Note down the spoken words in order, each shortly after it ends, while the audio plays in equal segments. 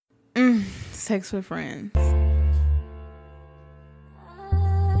Sex with Friends.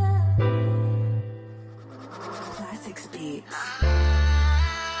 Classics Beats.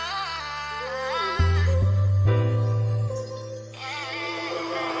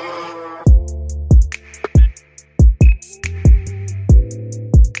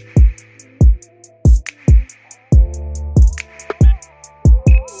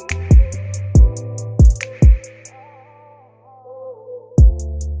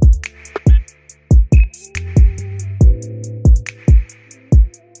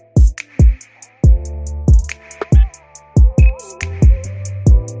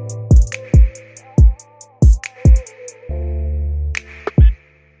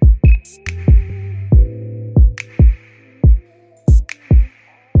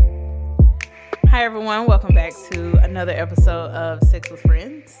 Hi everyone, welcome back to another episode of Sex with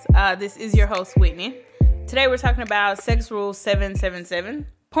Friends. This is your host Whitney. Today we're talking about Sex Rule 777,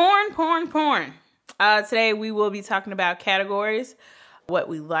 porn. Today we will be talking about categories, what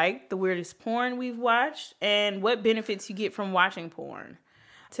we like, the weirdest porn we've watched, and what benefits you get from watching porn.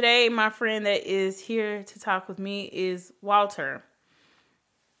 Today my friend that is here to talk with me is Walter.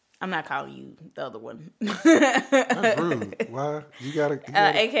 I'm not calling you the other one. That's rude. Why? You gotta...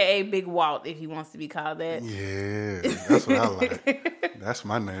 AKA Big Walt, if he wants to be called that. Yeah, that's what I like. That's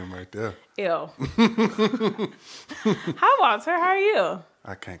my name right there. Ew. Hi, Walter. How are you?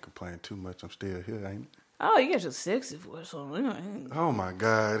 I can't complain too much. I'm still here, ain't it? Oh, you got your sexy voice on. Oh, my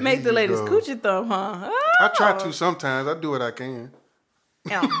God. Make Here the you ladies go. coochie thumb, huh? Oh. I try to sometimes. I do what I can.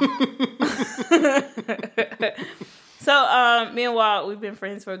 So, me and Walt, we've been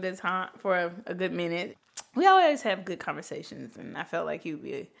friends for a good time, for a good minute. We always have good conversations, and I felt like he would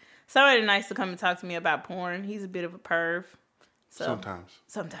be somebody nice to come and talk to me about porn. He's a bit of a perv. So, Sometimes.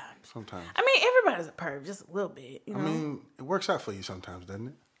 I mean, everybody's a perv, just a little bit. You know? I mean, it works out for you sometimes, doesn't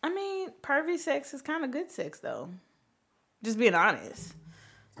it? I mean, pervy sex is kind of good sex, though. Just being honest.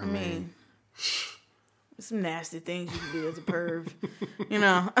 I mean, some nasty things you can do as a perv, you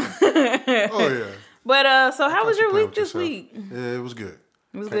know. Oh, yeah. But, so how was your Play week with this yourself. week? Yeah, it was good.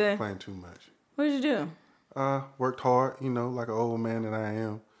 It was Can't good? complain too much. What did you do? Worked hard, like an old man that I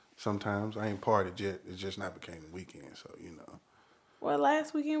am. Sometimes I ain't partied yet. It's just not became the weekend, so, Well,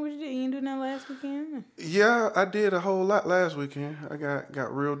 last weekend, what you did? You didn't do nothing last weekend? Yeah, I did a whole lot last weekend. I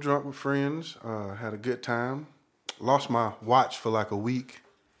got real drunk with friends. Had a good time. Lost my watch for like a week.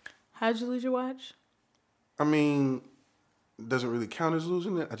 How'd you lose your watch? I mean, it doesn't really count as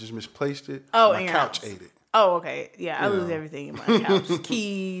losing it. I just misplaced it. Oh, my in your couch house. ate it. Oh, okay. Yeah, I lose Yeah. everything in my couch.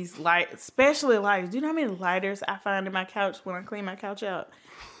 Keys, especially lighters. Do you know how many lighters I find in my couch when I clean my couch out?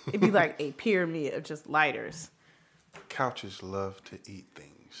 It'd be like a pyramid of just lighters. Couches love to eat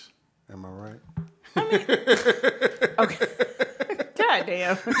things. Am I right? Okay. God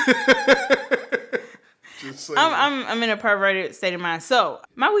damn. Just saying. I'm in a perverted state of mind. So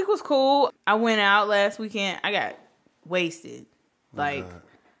my week was cool. I went out last weekend. I got wasted. Like God.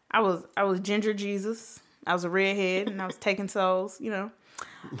 I was Ginger Jesus. I was a redhead and I was taking souls. Oh,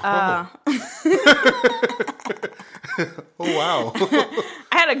 wow.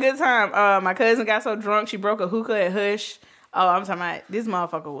 I had a good time. My cousin got so drunk she broke a hookah at Hush. Oh, I'm talking about this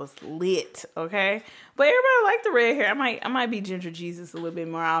motherfucker was lit, okay? But everybody liked the red hair. I might be Ginger Jesus a little bit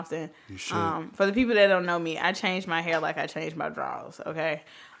more often. You should. For the people that don't know me, I change my hair like I change my drawers, okay?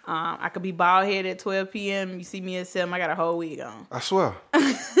 I could be bald headed at 12 p.m. You see me at 7, I got a whole wig on. I swear.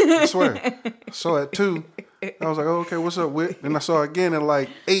 I saw it too. I was like, oh, okay, what's up, Whit? Then I saw it again at like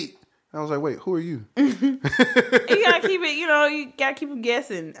 8. I was like, wait, who are you? You gotta keep it, you gotta keep them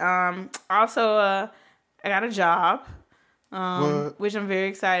guessing. Also, I got a job, which I'm very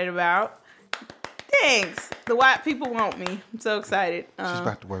excited about. Thanks. The white people want me. I'm so excited. She's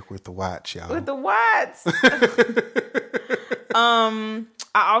about to work with the whites, y'all. With the whites.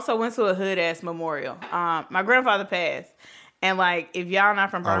 I also went to a hood ass memorial. My grandfather passed, and like if y'all not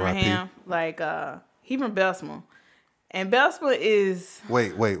from Birmingham, like he from Bessemer, and Bessemer is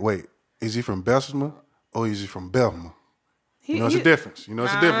Wait. Is he from Bessemer or is he from Belmont? It's a difference. It's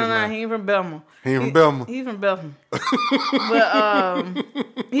a difference now. He ain't from Belmont. He ain't from Belmont. He's from Bessemer. But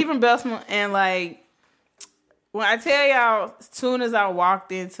he from Bessemer, and like when I tell y'all, as soon as I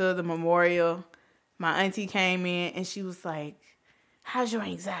walked into the memorial, my auntie came in and she was like, "How's your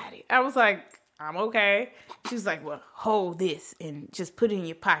anxiety?" I was like, "I'm okay." She was like, "Well, hold this and just put it in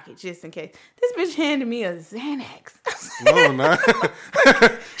your pocket just in case." This bitch handed me a Xanax. No, nah.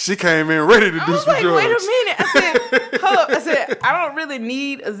 She came in ready to do some like, drugs. wait a minute. I said, hold up. I said, I don't really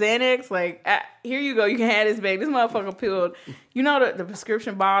need a Xanax. Like, here you go. You can have this back. This motherfucker peeled. You know the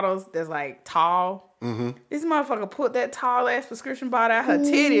prescription bottles that's like tall? Mm-hmm. This motherfucker put that tall ass prescription bottle out her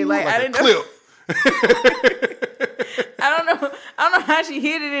titty. Like I didn't know. I don't know how she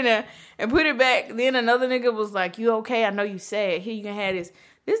hid it in there and put it back. Then another nigga was like, "You okay? I know you sad. Here, you can have this."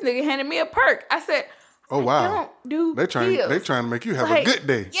 This nigga handed me a perk. I said, "Oh wow, don't do they trying to make you have a good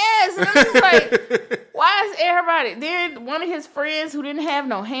day." Yes, and I'm just like, why is everybody? Then one of his friends who didn't have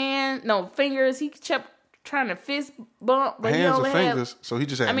no fingers, he kept trying to fist bump, but hands or fingers, so he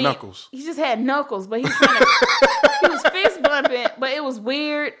just had knuckles. He just had knuckles, but he was fist bumping, but it was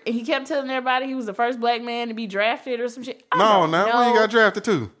weird. And he kept telling everybody he was the first black man to be drafted or some shit. When he got drafted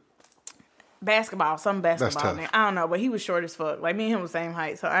too. Basketball. Man. I don't know, but he was short as fuck. Like me and him was the same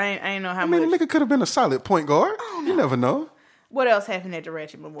height, so I ain't know how much. The nigga could have been a solid point guard. You never know. What else happened at the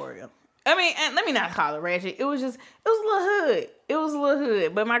Ratchet Memorial? I mean, and let me not call it ratchet. It was a little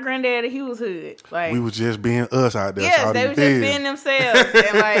hood. But my granddaddy, he was hood. Like we was just being us out there. Yes, they was just being themselves.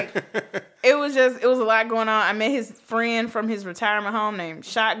 And like it was a lot going on. I met his friend from his retirement home named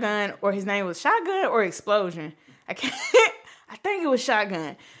Shotgun, or his name was Shotgun or Explosion. I think it was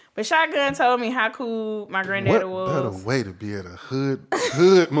Shotgun. But Shotgun told me how cool my granddaddy was. What better way to be at a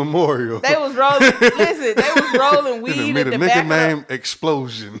hood memorial? They was rolling. Listen, they was rolling weed in the back. Name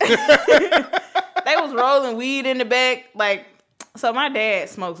Explosion. They was rolling weed in the back. Like, so my dad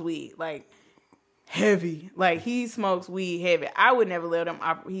smokes weed like heavy. Like he smokes weed heavy. I would never let him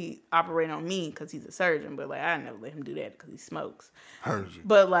operate on me because he's a surgeon. But like I never let him do that because he smokes. Heard you.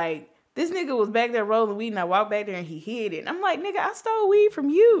 But like. This nigga was back there rolling weed, and I walked back there, and he hid it. And I'm like, nigga, I stole weed from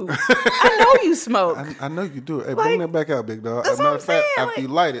you. I know you smoke. I know you do. Hey, bring that back out, big dog. As a matter of fact, after you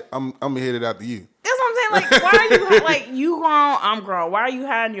light it, I'm gonna hit it after you. That's what I'm saying. Like, why are you like you grown? I'm grown. Why are you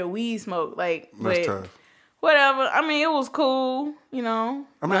hiding your weed smoke? Like, that's tough. Whatever. I mean, it was cool. You know.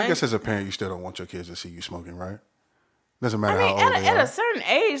 I mean, I guess as a parent, you still don't want your kids to see you smoking, right? Doesn't matter how old they are. At a certain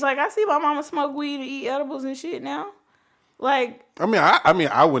age, like I see my mama smoke weed and eat edibles and shit now. Like, I mean,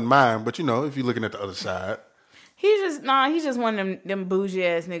 I wouldn't mind, but you know, if you're looking at the other side, he's just one of them bougie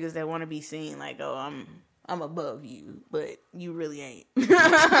ass niggas that want to be seen like, oh, I'm above you, but you really ain't. Like,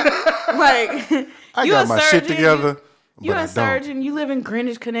 I got my shit together. You a surgeon. You live in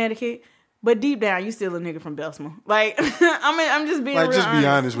Greenwich, Connecticut, but deep down, you still a nigga from Bessemer. Like, I'm just being like, real just be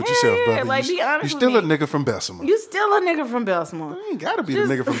honest with yourself, brother. Like, be honest. You still a nigga from Bessemer. You still a nigga from Bessemer. You ain't gotta be the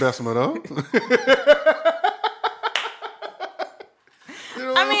nigga from Bessemer though.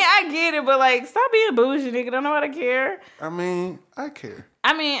 I mean, I get it, but like, stop being bougie, nigga. Don't nobody care. I mean, I care.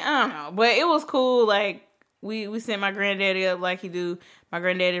 I mean, I don't know, but it was cool. Like, we sent my granddaddy up like he do. My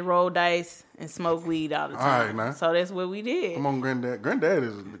granddaddy rolled dice and smoked weed all the time. All right, now. So that's what we did. Come on, granddad. Granddad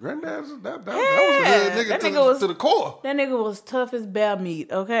is that was a hood nigga to the core. That nigga was tough as bear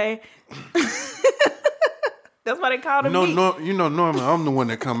meat. Okay. That's why they called him meat. Normally I'm the one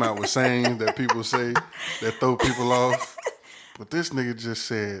that come out with sayings that people say that throw people off. But this nigga just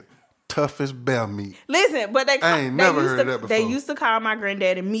said, tough as bear meat. Listen, but I ain't never heard of that before. They used to call my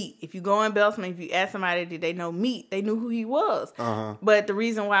granddaddy Meat. If you go in Beltsman, if you ask somebody, did they know Meat? They knew who he was. Uh-huh. But the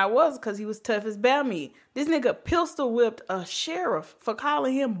reason why it was because he was tough as bear meat. This nigga pistol whipped a sheriff for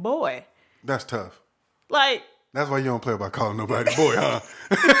calling him boy. That's tough. Like. That's why you don't play about calling nobody boy, huh?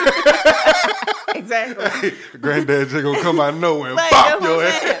 Exactly. Granddad just gonna come out of nowhere and pop your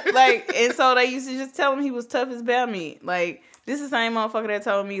ass. Like, and so they used to just tell him he was tough as bear meat. Like, this is the same motherfucker that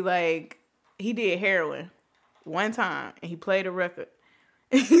told me, like, he did heroin one time and he played a record.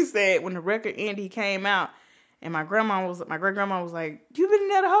 And he said when the record ended, he came out and my great grandma was like, you been in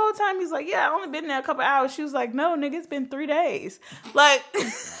there the whole time? He's like, yeah, I only been there a couple hours. She was like, no, nigga, it's been 3 days. Like,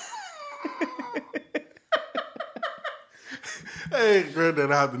 hey,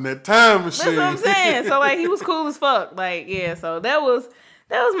 granddad out in that time machine. That's what I'm saying. So like, he was cool as fuck. Like, yeah. So that was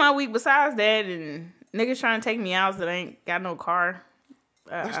my week. Besides that, and niggas trying to take me out that ain't got no car.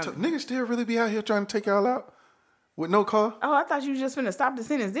 Niggas still really be out here trying to take y'all out with no car? Oh, I thought you was just finna stop the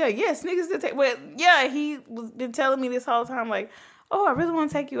sentence there. Yes, niggas did take. Well, yeah, he was been telling me this whole time, like, oh, I really want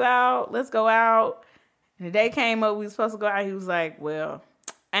to take you out. Let's go out. And the day came up, we was supposed to go out. He was like, well,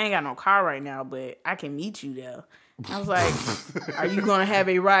 I ain't got no car right now, but I can meet you there. I was like, are you going to have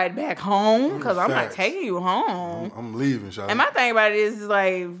a ride back home? Because I'm not taking you home. I'm leaving, Shawty. And my thing about it is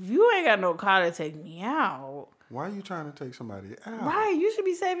like, if you ain't got no car to take me out. Why are you trying to take somebody out? Right. You should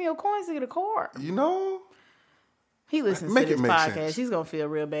be saving your coins to get a car. You know? He listens to this podcast. Sense. He's going to feel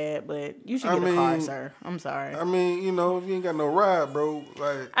real bad, but you should get a car, sir. I'm sorry. I mean, you know, if you ain't got no ride, bro,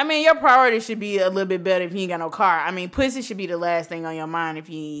 like... I mean, your priority should be a little bit better if you ain't got no car. I mean, pussy should be the last thing on your mind if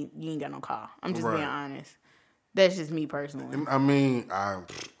you ain't got no car. I'm just being honest. That's just me personally. I mean, I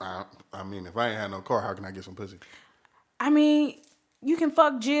mean, if I ain't had no car, how can I get some pussy? I mean, you can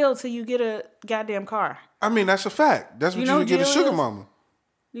fuck Jill till you get a goddamn car. I mean, that's a fact. That's what you would get a sugar mama.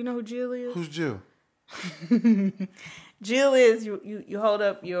 You know who Jill is? Who's Jill? Jill is you hold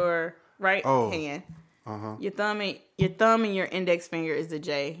up your right hand. Uh-huh. Your thumb and your index finger is the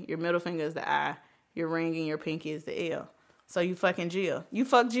J. Your middle finger is the I. Your ring and your pinky is the L. So you fucking Jill. You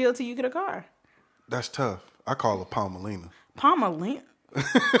fuck Jill till you get a car. That's tough. I call her Palmelina. Palmelina?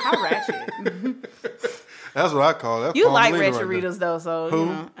 How ratchet. That's what I call it. You Palmelina like Ratchet right Ritas though, so Who? you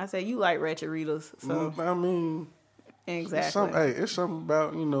know. I say you like Ratchet Ritas. So I mean, exactly. It's something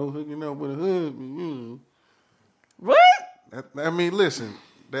about, hooking up with a husband. What? I mean, listen,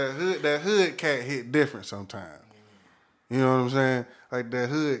 that hood cat hit different sometimes. You know what I'm saying? Like that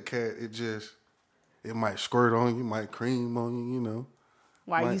hood cat, it might squirt on you, might cream on you,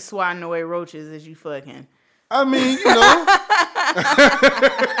 While you swatting away roaches as you fucking. I mean,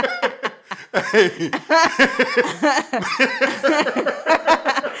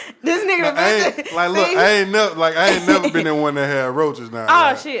 This nigga. I ain't never been in one that had roaches now.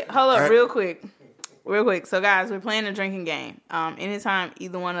 Oh shit! Hold up, real quick. So guys, we're playing a drinking game. Anytime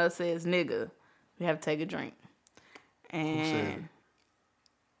either one of us says nigga, we have to take a drink. And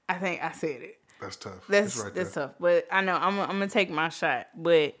I think I said it. That's tough. That's tough. But I know I'm gonna take my shot.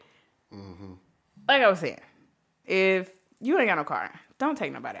 But like I was saying, if you ain't got no car, don't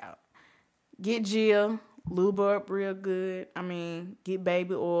take nobody out. Get Jill, lube her up real good. I mean, get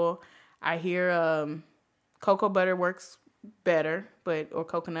baby oil. I hear cocoa butter works better, or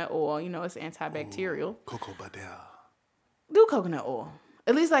coconut oil. It's antibacterial. Cocoa butter. Do coconut oil.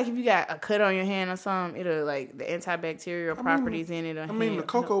 At least, like, if you got a cut on your hand or something, it'll, like, the antibacterial properties in it. The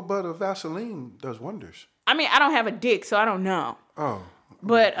cocoa butter Vaseline does wonders. I mean, I don't have a dick, so I don't know. Oh.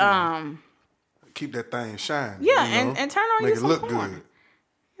 But, keep that thing shining. Yeah, and turn on Make you some look porn. good.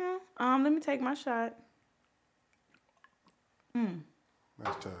 Yeah. Let me take my shot.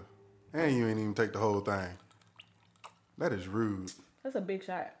 That's tough. And you ain't even take the whole thing. That is rude. That's a big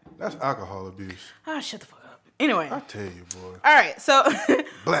shot. That's alcohol abuse. Ah, shut the fuck up. Anyway. I tell you, boy. All right, so.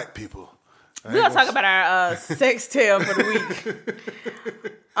 Black people. We're going to talk about our sex tale for the week.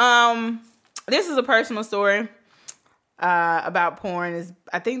 This is a personal story about porn.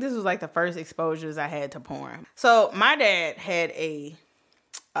 I think this was like the first exposures I had to porn. So my dad had a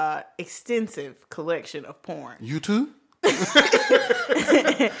extensive collection of porn. You too? And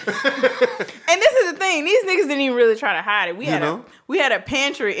this is the thing, these niggas didn't even really try to hide it. We had a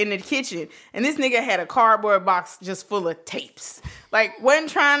pantry in the kitchen, and this nigga had a cardboard box just full of tapes. Like,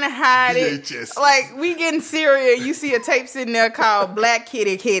 wasn't trying to hide it. Like, we getting cereal, you see a tape sitting there called Black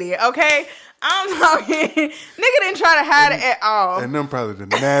Kitty Kitty, okay? I'm talking, nigga didn't try to hide it at all. And them probably the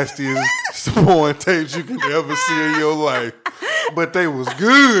nastiest porn tapes you could ever see in your life. But they was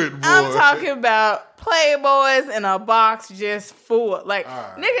good, boy. I'm talking about Playboys in a box just full. Like,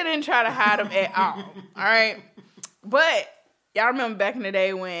 nigga didn't try to hide them at all. All right? But y'all remember back in the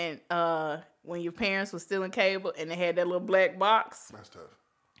day when your parents was still in cable and they had that little black box? That's tough.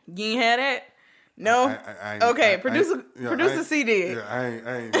 You ain't had that? No? Okay, producer C did. Yeah, I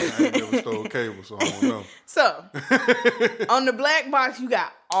ain't never stole cable, so I don't know. So, on the black box, you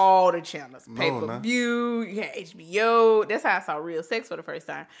got all the channels. Pay-per-view, you had HBO. That's how I saw Real Sex for the first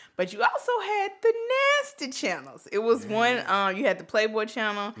time. But you also had the nasty channels. It was one, you had the Playboy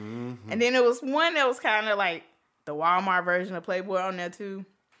channel. Mm-hmm. And then it was one that was kind of like the Walmart version of Playboy on there, too.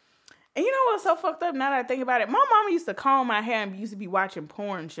 And you know what's so fucked up now that I think about it? My mama used to comb my hair and used to be watching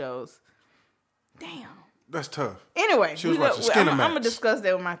porn shows. Damn. That's tough. Anyway, she was watching Skinamax. I'm going to discuss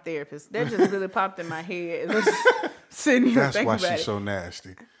that with my therapist. That just really popped in my head. Sitting here That's thinking why about she's so nasty.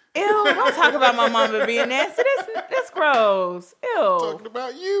 Ew, don't talk about my mama being nasty. That's gross. Ew. I'm talking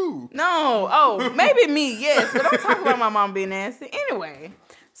about you. No. Oh, maybe me, yes. But don't talk about my mom being nasty. Anyway,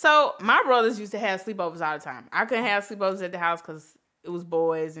 so my brothers used to have sleepovers all the time. I couldn't have sleepovers at the house because it was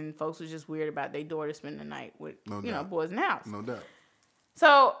boys and folks was just weird about their daughter spending the night with, boys in the house. No doubt.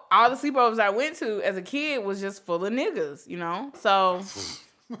 So, all the sleepovers I went to as a kid was just full of niggas, So,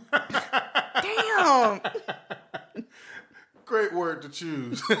 damn. Great word to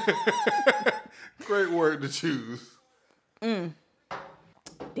choose. Great word to choose. Damn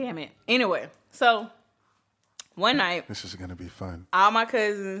it. Anyway, so, one night. This is going to be fun. All my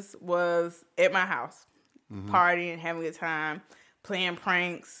cousins was at my house, partying, having a good time, playing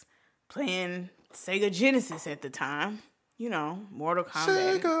pranks, playing Sega Genesis at the time. Mortal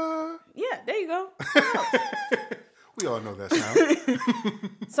Kombat. Sega. Yeah, there you go. We all know that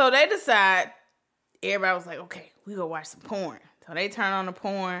sound. So they decide, everybody was like, okay, we go watch some porn. So they turn on the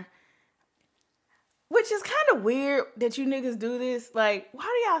porn. Which is kind of weird that you niggas do this. Like, why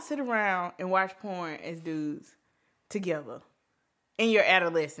do y'all sit around and watch porn as dudes together in your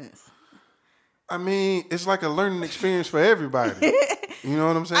adolescence? I mean, it's like a learning experience for everybody. You know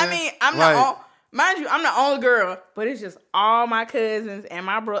what I'm saying? I mean, mind you, I'm the only girl, but it's just all my cousins and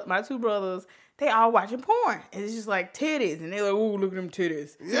my two brothers. They all watching porn. And it's just like titties, and they're like, "Ooh, look at them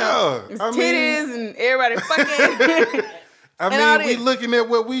titties." Yeah, it's titties, and everybody fucking. I mean, we looking at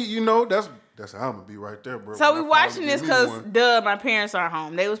what we, that's how I'm gonna be right there, bro. So we watching this because, my parents are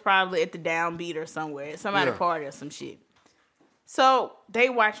home. They was probably at the Downbeat or somewhere, somebody party or some shit. So they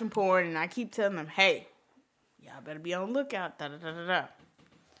watching porn, and I keep telling them, "Hey, y'all better be on the lookout." Da da da da da.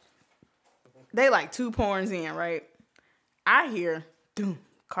 They like 2 porns in, right? I hear, doom,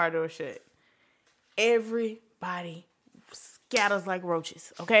 car door shut. Everybody scatters like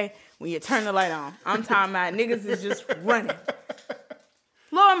roaches, okay? When you turn the light on. I'm talking about niggas is just running.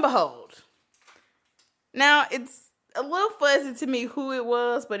 Lo and behold. Now, it's a little fuzzy to me who it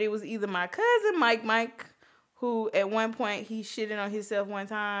was, but it was either my cousin, Mike, who at one point, he shitted on himself one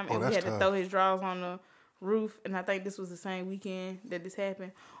time, and we had to throw his drawers on the roof, and I think this was the same weekend that this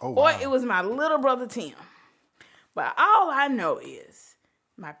happened. Oh, wow. Or it was my little brother, Tim. But all I know is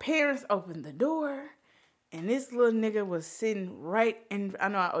my parents opened the door, and this little nigga was sitting right in... I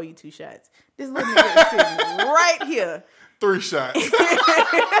know I owe you 2 shots. This little nigga was sitting right here. 3 shots.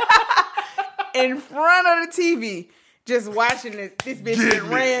 In front of the TV, just watching this bitch get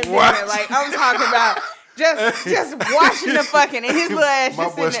ran down. Like, I'm talking about just watching the fucking... And his little ass my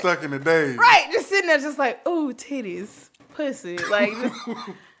just boy stuck in the days. Right, just sitting there just like, ooh, titties, pussy. Like, just...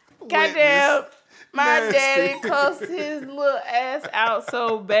 goddamn... My daddy cussed his little ass out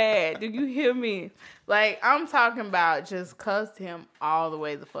so bad. Do you hear me? Like, I'm talking about just cussed him all the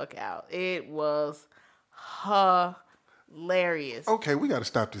way the fuck out. It was hilarious. Okay, we got to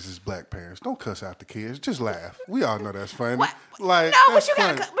stop this as black parents. Don't cuss out the kids. Just laugh. We all know that's funny. What? Like, no, but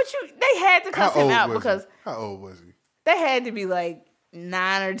they had to cuss him out because... How old was he? They had to be like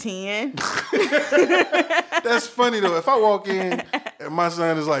 9 or 10. That's funny though. If I walk in and my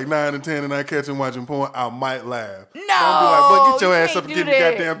son is like 9 or 10 and I catch him watching porn, I might laugh. No, I'll be like, "Boy, get your ass up and get in the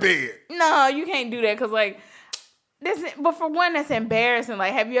goddamn bed." No, you can't do that because like this. But for one, that's embarrassing.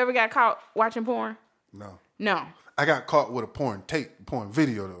 Like, have you ever got caught watching porn? No. I got caught with a porn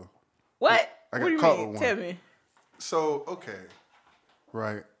video though. What? I got what do you caught mean? with one. Tell me. So okay,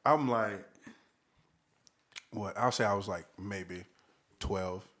 right. I'm like, what? I'll say I was like maybe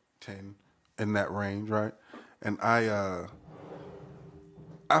 12, 10 in that range, right? And I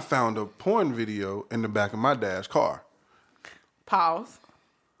found a porn video in the back of my dad's car. Pause.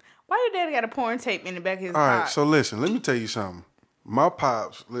 Why your daddy got a porn tape in the back of his car? All right, so listen, let me tell you something. My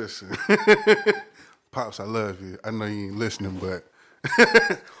pops, listen. Pops, I love you. I know you ain't listening, but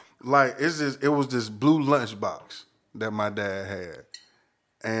like it was this blue lunchbox that my dad had.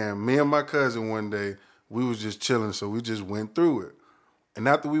 And me and my cousin one day, we was just chilling, so we just went through it. And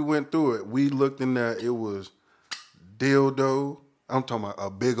after we went through it, we looked in there, it was dildo. I'm talking about a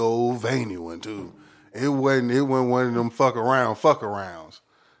big old veiny one too. It wasn't one of them fuck arounds.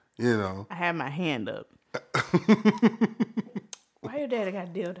 You know. I had my hand up. Why your daddy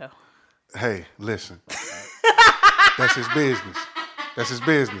got dildo? Hey, listen. That's his business. That's his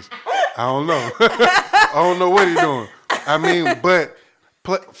business. I don't know. I don't know what he's doing. I mean, but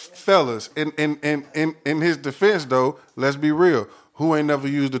fellas, in his defense though, let's be real. Who ain't never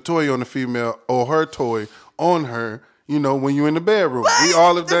used a toy on a female or her toy on her? You know, when you in the bedroom, what? We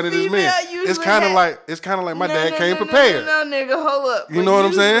all have done it as men. It's kind of like my dad came prepared. No, nigga, hold up. You know what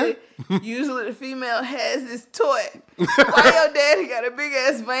I'm saying? Usually the female has this toy. Why your daddy got a big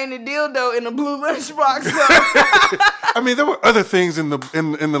ass veiny dildo in a blue lunchbox? I mean, there were other things in the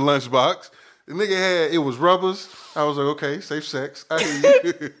lunchbox. The nigga had, it was rubbers. I was like, okay, safe sex. I hear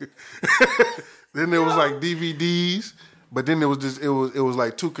you. Then there was like DVDs, but then there was this. It was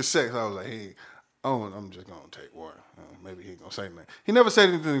like 2 cassettes. I was like, hey, I'm just gonna take one. Maybe he ain't gonna say nothing. He never said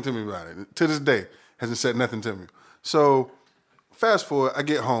anything to me about it. To this day, hasn't said nothing to me. So, fast forward, I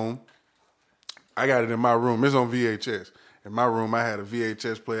get home. I got it in my room. It's on VHS. In my room, I had a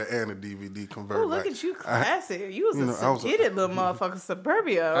VHS player and a DVD converter. Oh, look at you, classy. You was a submitted little motherfucker,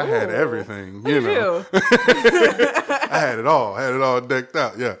 suburbia. I had everything, you know. I had it all decked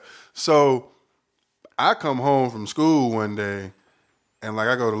out, yeah. So, I come home from school one day, and like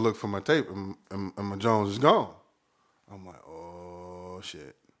I go to look for my tape, and my Jones is gone. I'm like, oh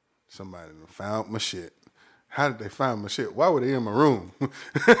shit! Somebody found my shit. how did they find my shit? Why were they in my room?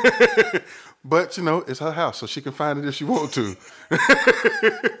 But, you know, it's her house, so she can find it if she want to.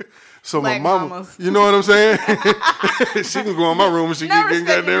 So Black my mama, mamas. you know what I'm saying? She can go in my room and she Not can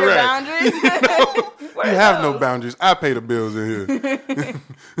get respecting goddamn your right. boundaries. You have no boundaries. I pay the bills in here.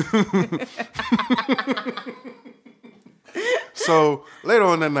 So later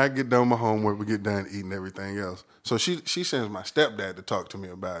on that night, I get done with my homework, we get done eating everything else. So she sends my stepdad to talk to me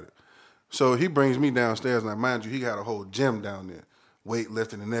about it. So he brings me downstairs, and mind you, he got a whole gym down there,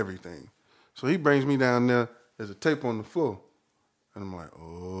 weightlifting and everything. So he brings me down there. There's a tape on the floor. And I'm like,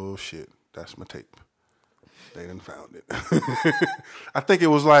 oh, shit, that's my tape. They done found it. I think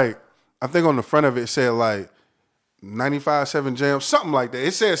on the front of it said like 95.7 Jam, something like that.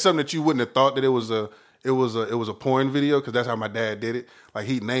 It said something that you wouldn't have thought that it was a porn video, because that's how my dad did it. Like,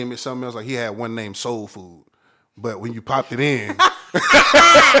 he named it something else. Like, he had one named Soul Food. But when you popped it in...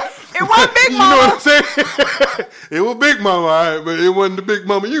 It wasn't Big Mama. You know what I'm saying? It was Big Mama, all right, but it wasn't the Big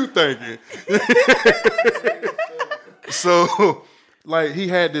Mama you thinking. So, like, he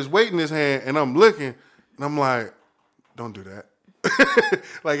had this weight in his hand, and I'm looking, and I'm like, don't do that.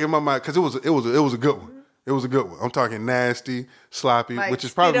 Like, in my mind, because it was a good one. It was a good one. I'm talking nasty, sloppy, Like, which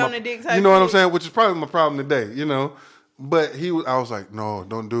is probably spit on the dick type you know what I'm shit. saying? Which is probably my problem today, you know. But I was like, no,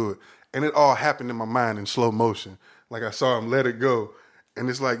 don't do it. And it all happened in my mind in slow motion. Like, I saw him let it go. And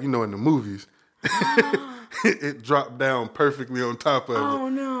it's like, you know, in the movies, it dropped down perfectly on top of it. Oh,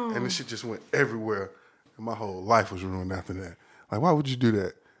 no. And the shit just went everywhere. And my whole life was ruined after that. Like, why would you do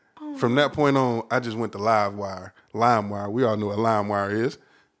that? Oh. From that point on, I just went to LimeWire. We all know what LimeWire is.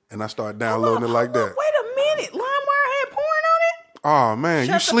 And I started downloading it like that. Wait a minute. LimeWire had porn on it? Oh, man, Shut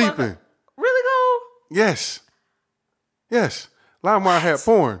you the fuck sleeping. up. Really, Cole? Yes. LimeWire had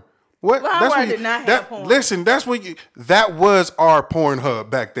porn. What? LimeWire did not have porn. Listen, that was our porn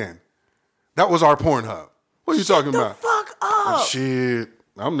hub back then. That was our porn hub. What are you talking about? Fuck up. Shit.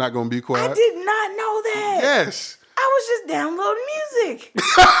 I'm not going to be quiet. I did not know that. Yes. I was just downloading music.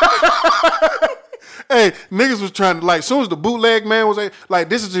 Hey, niggas was trying to, like, as soon as the bootleg man was like,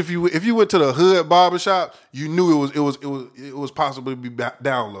 this is if you went to the hood barbershop, you knew it was possible to be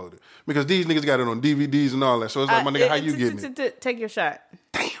downloaded, because these niggas got it on DVDs and all that. So it's like, my nigga, how you getting it? Take your shot.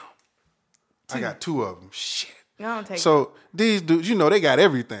 Damn. I got 2 of them. Shit. No, take So these dudes, you know, they got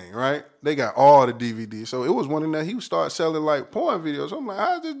everything, right? They got all the DVDs. So it was one in there. He would start selling like porn videos. I'm like,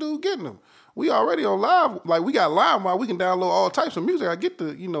 how's this dude getting them? We already on live. Like, we got LimeWire. We can download all types of music. I get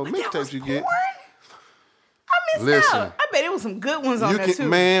the, you know, mixtapes you get. I missed out. I bet it was some good ones on there too.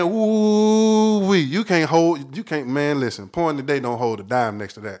 Man, man, listen, porn today don't hold a dime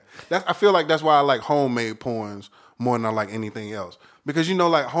next to that. I feel like that's why I like homemade porns more than I like anything else. Because, you know,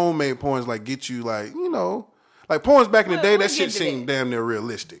 like, homemade porns, like, get you, like, you know, like, porns back in the day, that shit seemed damn near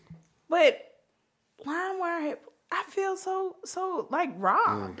realistic. But LimeWire, I feel so like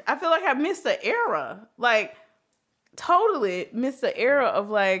robbed. I feel like I missed the era. Like, totally missed the era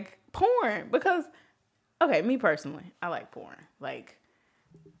of, like, porn. Because, okay, me personally, I like porn. Like,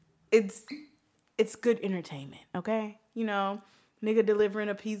 it's good entertainment, okay? You know, nigga delivering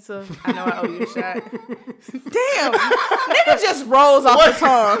a pizza. I know I owe you a shot. Damn, nigga just rolls off the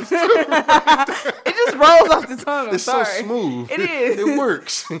tongue. It just rolls off the tongue. I'm sorry. So smooth. It is. It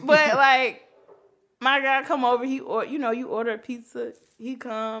works. But, like, my guy come over. You order a pizza. He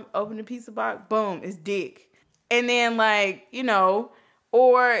come, open the pizza box. Boom, it's dick. And then, like, you know,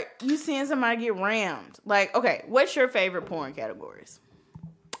 or you seeing somebody get rammed. Like, okay, what's your favorite porn categories?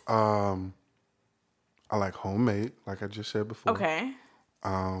 I like homemade, like I just said before. Okay.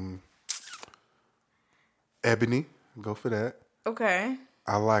 Ebony, go for that. Okay.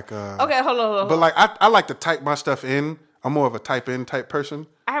 I like Okay, hold on. But like I like to type my stuff in. I'm more of a type in type person.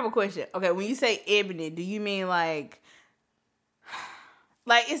 I have a question. Okay, when you say ebony, do you mean like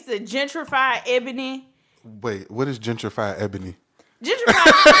it's the gentrified ebony? Wait, what is gentrified ebony?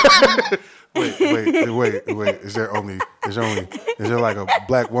 Gentrified. Wait. Is there like a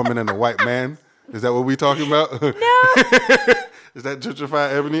black woman and a white man? Is that what we talking about? No. Is that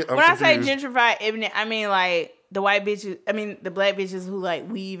gentrified ebony? When I say gentrified ebony, I mean like the white bitches. I mean the black bitches who like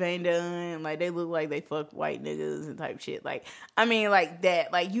weave ain't done. Like they look like they fuck white niggas and type shit. Like I mean like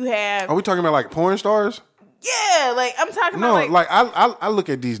that. Like you have. Are we talking about like porn stars? Yeah, like I'm talking about. No, like I look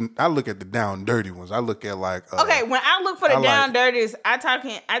at these. I look at the down dirty ones. I look at like. Okay, when I look for the down dirties, I type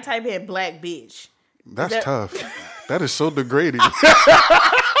in black bitch. That's tough. That is so degrading.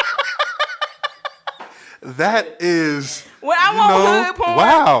 That is. When I want hood porn.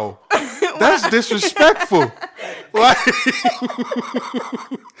 Wow, that's disrespectful. Like,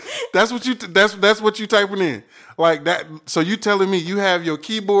 that's what you typing in like that. So you telling me you have your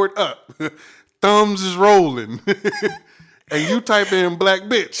keyboard up, thumbs is rolling, and you type in black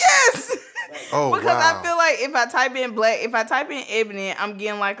bitch. Yes. Oh, because I feel like if I type in ebony, I'm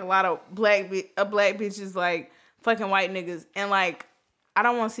getting like a lot of black bitches like fucking white niggas, and like I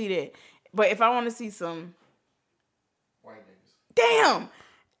don't want to see that. But if I want to see some white niggas, damn.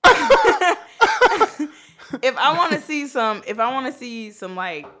 if I want to see some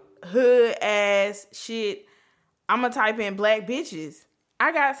like hood ass shit, I'm gonna type in black bitches.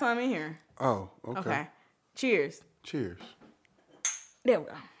 I got some in here. Oh, okay. Cheers. Cheers. There we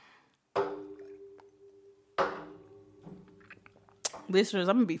go. Listeners,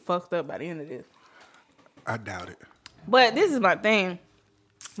 I'm gonna be fucked up by the end of this. I doubt it. But this is my thing.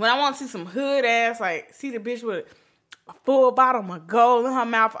 When I want to see some hood ass, like see the bitch with a full bottom of gold in her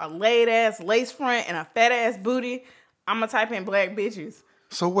mouth, a laid ass lace front, and a fat ass booty, I'm gonna type in black bitches.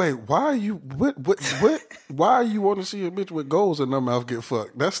 So wait, why are you why are you want to see a bitch with goals in her mouth get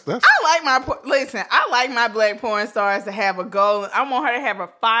fucked? That's I like my black porn stars to have a gold. I want her to have a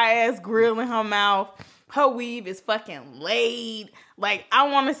fire ass grill in her mouth. Her weave is fucking laid. Like I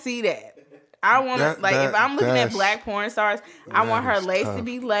want to see that. I want to if I'm looking at black porn stars, I want her lace to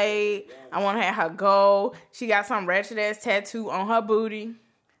be laid. I want to have her gold. She got some ratchet ass tattoo on her booty,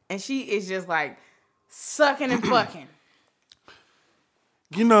 and she is just like sucking and fucking.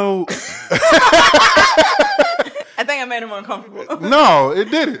 You know, I think I made him uncomfortable. No, it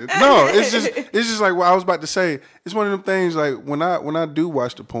didn't. No, it's just like what I was about to say. It's one of them things like when I do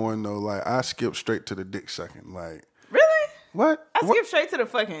watch the porn though, like I skip straight to the dick sucking. Like really? What? I skip straight to the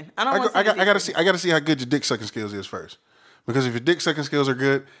fucking. I gotta see how good your dick sucking skills is first, because if your dick sucking skills are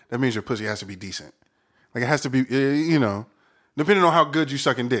good, that means your pussy has to be decent. Like it has to be, you know, depending on how good you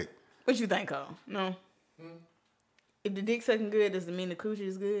sucking dick. What you think, Cole? No. If the dick sucking good, does it mean the coochie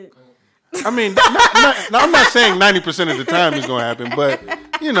is good? I mean, I'm not saying 90% of the time it's gonna happen, but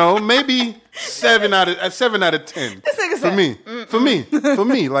you know, maybe 7 out of 10. This nigga said, For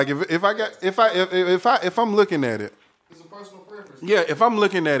me, like if I'm looking at it, it's a personal preference. yeah, if I'm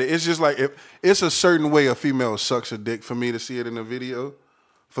looking at it, it's just like if it's a certain way a female sucks a dick for me to see it in a video,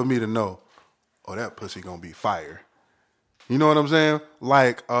 for me to know, oh, that pussy gonna be fire. You know what I'm saying?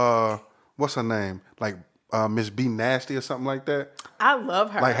 Like, what's her name? Like. Miss B Nasty or something like that. I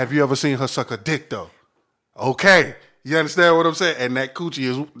love her. Like, have you ever seen her suck a dick though? Okay, you understand what I'm saying? And that coochie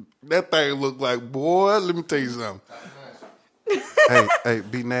is that thing look like, boy. Let me tell you something. hey,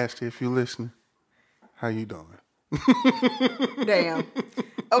 B Nasty, if you listening, how you doing? Damn.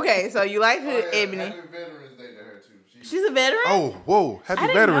 Okay, so you like Ebony? Happy Veterans Day to her too. She's a veteran. Oh, whoa! Happy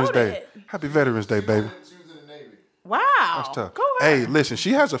Veterans Day. Happy Veterans Day, baby. She was in the Navy. Wow, that's tough. Go ahead. Hey, listen,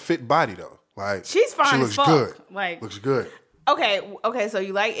 she has a fit body though. Like she's fine. She looks as fuck. good. Like looks good. Okay. So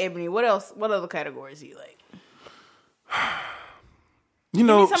you like Ebony? What else? What other categories do you like? You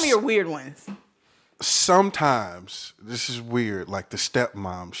know, give me some of your weird ones. Sometimes this is weird, like the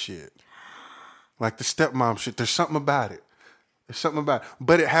stepmom shit. Like the stepmom shit. There's something about it.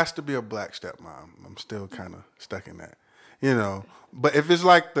 But it has to be a black stepmom. I'm still kind of stuck in that. You know, but if it's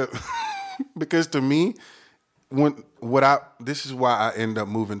like because to me. This is why I end up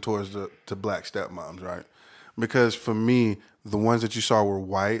moving towards to black stepmoms, right? Because for me, the ones that you saw were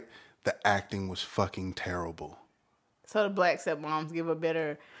white. The acting was fucking terrible. So the black stepmoms give a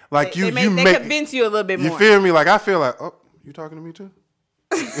better. Like they convince you a little bit more. You feel me? Like I feel like, oh, you talking to me too?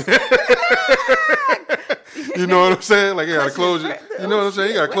 You know what I'm saying? Like you gotta close your. You know what I'm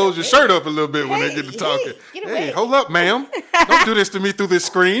saying? You gotta close your shirt up a little bit when they get to talking. Hey, hold up, ma'am! Don't do this to me through this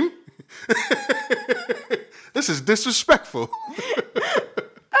screen. This is disrespectful.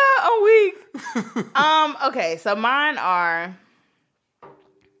 A week. Okay, so mine are.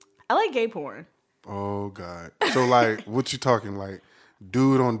 I like gay porn. Oh God! So like, what you talking like?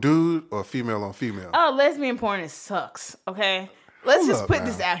 Dude on dude or female on female? Oh, lesbian porn sucks. Okay, let's just put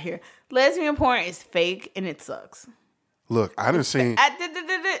this out here. Lesbian porn is fake and it sucks. Look, I didn't see.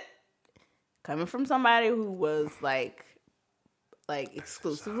 Coming from somebody who was like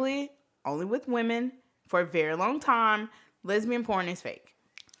exclusively only with women for a very long time, lesbian porn is fake.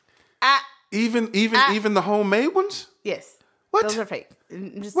 Even the homemade ones? Yes. What? Those are fake.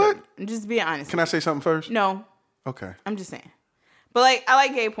 I'm just being honest. Can I say something first? No. Okay. I'm just saying. But like I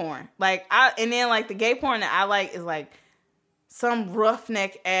like gay porn. And then like the gay porn that I like is like some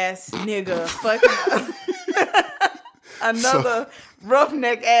roughneck ass nigga fucking another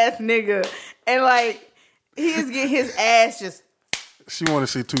roughneck ass nigga. And like he is getting his ass just. She want to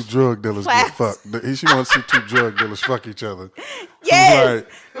see two drug dealers get fucked. She want to see two drug dealers fuck each other. Yes,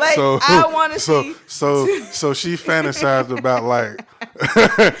 I want to see. So she fantasized about like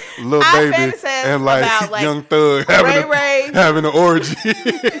Lil I Baby fantasize and like, about, like, Young Thug Ray. having an orgy.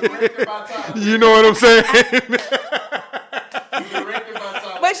 Directed by Tyler. You know what I'm saying? Directed by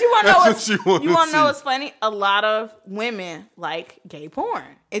Tyler. But you want to know That's what you wanna you want to know see. what's funny? A lot of women like gay porn.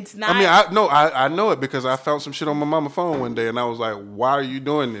 It's not. I mean, I know it because I found some shit on my mama's phone one day, and I was like, "Why are you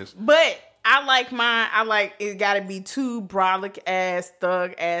doing this?" But I like mine. I like it. Got to be two brolic ass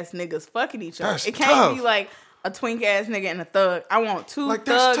thug ass niggas fucking each other. That's It can't tough. be like a twink ass nigga and a thug. I want two Like,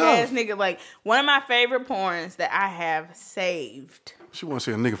 that's thug ass tough. nigga. Like one of my favorite porns that I have saved She want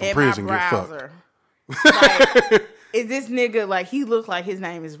to see a nigga from in prison my get fucked. browser. Like, is this nigga like he looked like his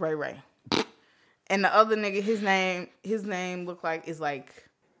name is Ray Ray, and the other nigga his name looked like is like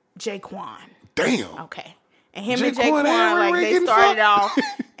Jaquan. Damn. Okay. And him and Jaquan and Jaquan, Ray like, Ray they getting started fucked? off,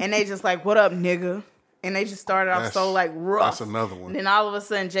 and they just like, what up, nigga? And they just started off That's- so, like, rough. that's another one. And then all of a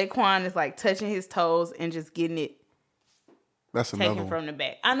sudden, Jaquan is, like, touching his toes and just getting it That's another taken one. from the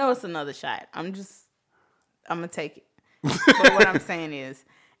back. I know it's another shot. I'm going to take it. But what I'm saying is,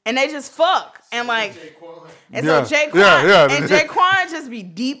 and they just fuck. And, like, and Yeah. so Jaquan, Yeah. and Jaquan just be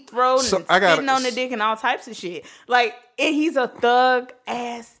deep throating So, and I gotta- spitting on the dick and all types of shit. Like, and he's a thug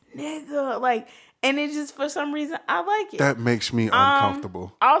ass nigga. Like, and it just, for some reason, I like it. That makes me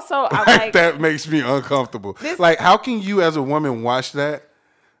uncomfortable. Also, I Like, like that makes me uncomfortable. This- Like, how can you as a woman watch that,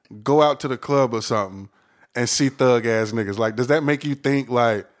 go out to the club or something, and see thug ass niggas? Like, does that make you think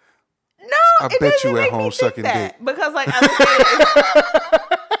like, no. I it bet doesn't you at make me home think sucking that. dick. Because like I look at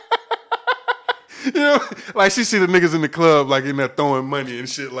it, you know, like she see the niggas in the club like in there throwing money and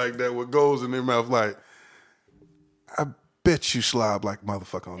shit like that with goals in their mouth. Like, I bet you slob like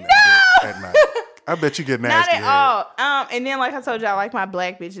motherfucker on that dick at night. I bet you get not nasty. at all. And then like I told you, I like my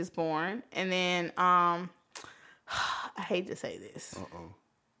black bitches porn. And then I hate to say this.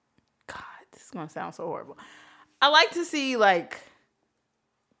 God, this is gonna sound so horrible. I like to see like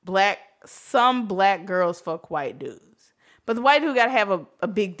some black girls fuck white dudes. But the white dude gotta have a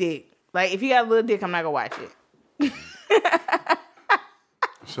big dick. Like if you got a little dick, I'm not gonna watch it.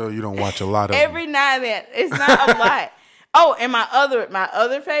 So you don't watch a lot of Every now and then. It's not a lot. Oh, and my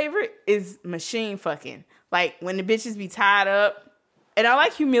other favorite is machine fucking. Like when the bitches be tied up. And I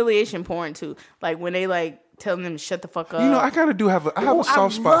like humiliation porn too. Like when they like telling them to shut the fuck up. You know, I kind of do have I have a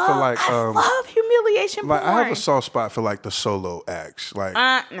soft spot for like I love humiliation like porn. I have a soft spot for like the solo acts, like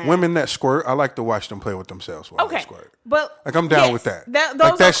Nah. women that squirt. I like to watch them play with themselves while they Okay. squirt. But Like I'm down yes, with that. those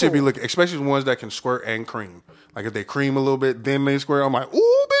like that are should be cool. looking, especially the ones that can squirt and cream. Like if they cream a little bit, then they squirt. I'm like, ooh,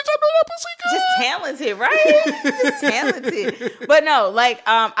 bitch, I know that pussy good. Just talented, right? Just talented. But no, like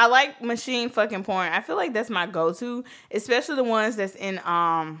I like machine fucking porn. I feel like that's my go-to, especially the ones that's in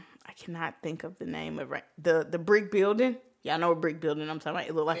I cannot think of the name of it. The brick building. Y'all know what brick building I'm talking about.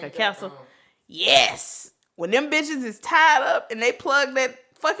 It look like a castle. Yes. When them bitches is tied up and they plug that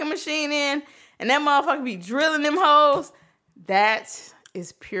fucking machine in and that motherfucker be drilling them hoes, that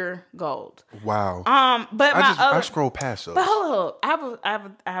is pure gold. Wow. But I scroll past those. But hold up, I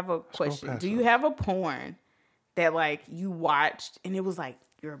have a question. past Do you those. have a porn that like you watched and it was like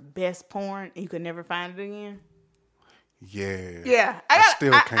your best porn and you could never find it again? Yeah. Yeah, I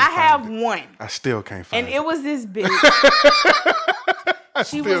still can't I have find it. one, I still can't find and it. it was this bitch.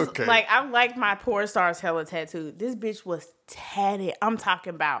 She still was can't. like, I like my porn stars hella tattooed. This bitch was tatted. I'm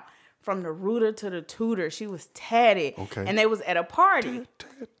talking about from the rooter to the tutor. She was tatted. Okay. And they was at a party.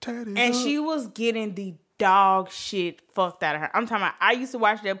 And she was getting the dog shit fucked out of her. I'm talking about, I used to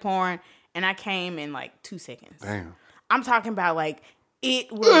watch that porn and I came in like 2 seconds. Damn. I'm talking about like,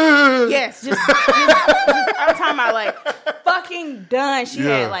 it was, yes, just I'm talking about like fucking done. She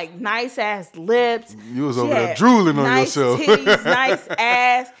Yeah. had like nice ass lips. You was She over there had drooling on nice yourself. titties, nice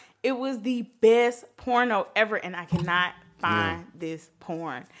ass. It was the best porno ever, and I cannot find this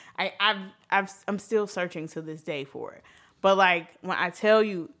porn. I'm still searching to this day for it. But like when I tell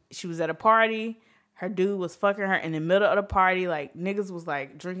you, she was at a party. Her dude was fucking her in the middle of the party. Like niggas was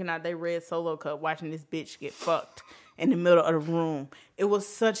like drinking out their red Solo cup, watching this bitch get fucked in the middle of the room. It was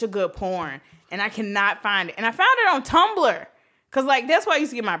such a good porn, and I cannot find it. And I found it on Tumblr. Cause like that's where I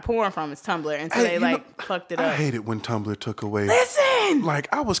used to get my porn from is Tumblr until Hey, they you like know, fucked it I up. hate it when Tumblr took away. Listen, Like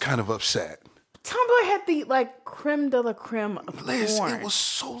I was kind of upset. Tumblr had the like creme de la creme of Listen, porn. it was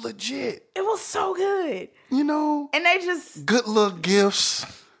so legit. It was so good, You know, and they just good little gifts,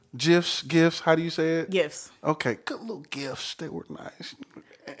 gifs. How do you say it? gifts. Okay, good little gifts. They were nice.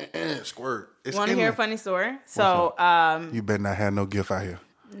 Squirt. It's Want to in hear a there. funny story? So, You better not have no gift out here.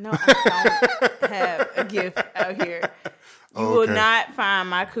 no, I don't have a gift out here. You will Okay. not find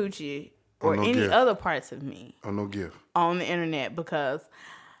my coochie or no any gift. other parts of me Oh, no gift. on the internet because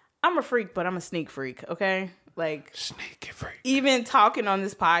I'm a freak, but I'm a sneak freak. Okay, Like, Sneaky freak. even talking on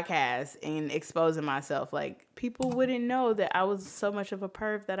this podcast and exposing myself, like, people wouldn't know that I was so much of a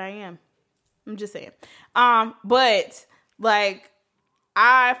perv that I am. I'm just saying. But, like,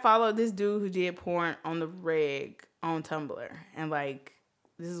 I followed this dude who did porn on the reg on Tumblr. And, like,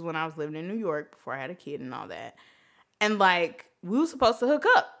 this is when I was living in New York before I had a kid and all that. And, like, we were supposed to hook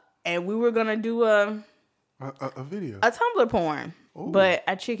up. And we were going to do a video. A Tumblr porn. Ooh. But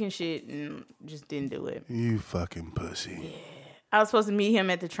I chicken shit and just didn't do it. You fucking pussy. Yeah. I was supposed to meet him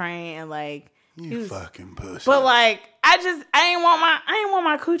at the train and, like, You fucking pussy. but, like, I ain't want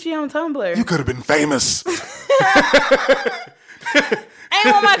my coochie on Tumblr. You could have been famous. I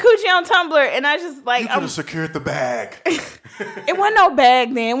ain't want my coochie on Tumblr, and I just, like, You could have secured the bag. it wasn't no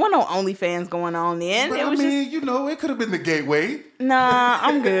bag then. It wasn't no OnlyFans going on then. But It was just, you know, it could have been the gateway. nah,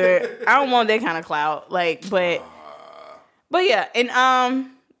 I'm good. I don't want that kind of clout. Like, but yeah, and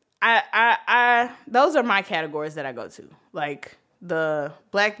I those are my categories that I go to. Like the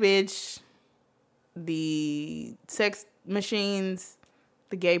black bitch, the sex machines,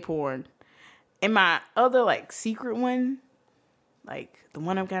 the gay porn. And my other, like, secret one, like the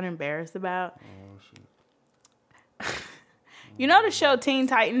one I'm kind of embarrassed about. Oh, shit. You know the show Teen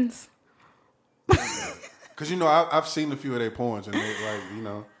Titans? Because, you know, I've seen a few of their porns, and they, like, you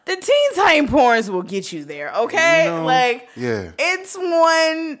know. The Teen Titan porns will get you there, okay? You know, like, yeah. It's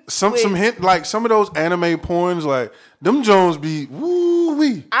one. Some hint, like, some of those anime porns, like, them Jones be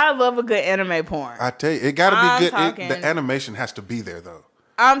woo-wee. I love a good anime porn. I tell you, it got to be good. talking- The animation has to be there, though.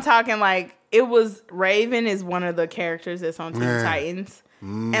 I'm talking, like, it was Raven is one of the characters that's on Teen Titans.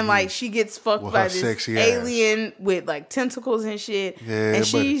 And, like, she gets fucked With by her this sexy ass with, like, tentacles and shit. Yeah, and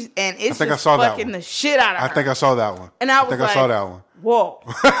she's and it's I think I just saw that fucking one. the shit out of her. I think I saw that one. And I was think like, I saw that one. Whoa.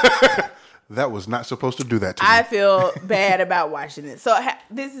 That was not supposed to do that to me. I feel bad about watching it. So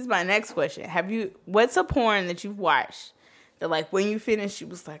this is my next question. What's a porn that you've watched that, like, when you finished, you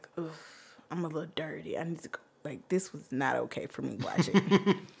was like, ugh, I'm a little dirty. I need to go. Like, this was not okay for me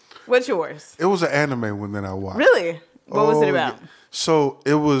watching. What's yours? It was an anime one that I watched. Really? What was it about? Yeah. So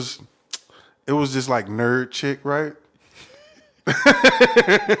it was this, like, nerd chick, right?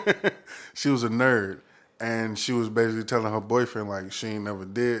 She was a nerd. And she was basically telling her boyfriend, like, she ain't never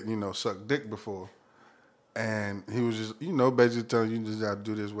did, you know, suck dick before. And he was just, you know, basically telling you just got to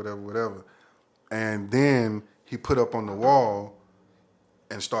do this, whatever. And then he put up on the wall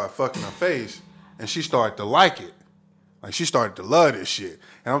and started fucking her face. And she started to like it. Like, she started to love this shit.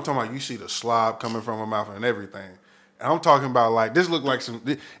 And I'm talking about, you see the slob coming from her mouth and everything. And I'm talking about, like, it looked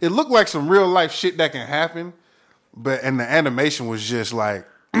like some real life shit that can happen. And the animation was just like,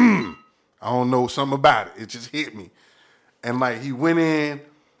 I don't know, something about it. It just hit me. And, like, he went in,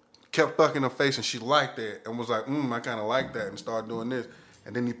 kept fucking her face, and she liked that and was like, I kind of like that, and started doing this.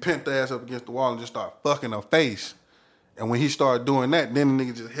 And then he pinned her ass up against the wall and just started fucking her face. And when he started doing that, then the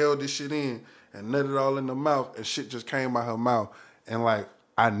nigga just held this shit in and nutted all in the mouth, and shit just came out her mouth. And, like,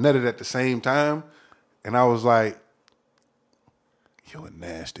 I nutted at the same time, and I was like, you a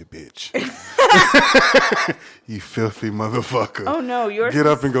nasty bitch. You filthy motherfucker. Oh, no. Get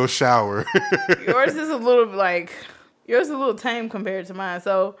up and go shower. Yours is a little tame compared to mine.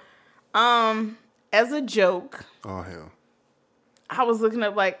 So, as a joke. Oh, hell. I was looking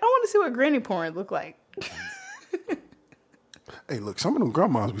up, like, I want to see what granny porn look like. Hey, look, some of them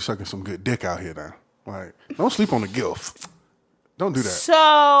grandmas be sucking some good dick out here now. Like, don't sleep on the gilf. Don't do that.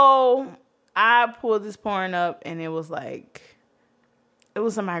 So, I pulled this porn up, and it was like, it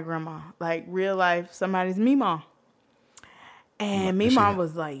was somebody's grandma. Like, real life, somebody's Meemaw. And Meemaw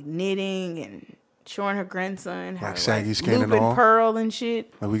was, like, knitting and showing her grandson how Like to, saggy like, skin loop and all? pearl and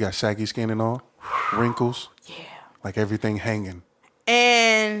shit. Like, we got saggy skin and all. Wrinkles. Yeah. Like, everything hanging.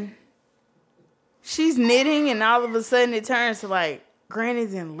 And she's knitting, and all of a sudden it turns to, like,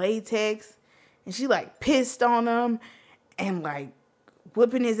 granny's in latex, and she, like, pissed on him and, like,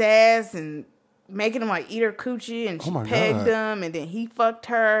 whipping his ass and making him, like, eat her coochie, and she pegged him, and then he fucked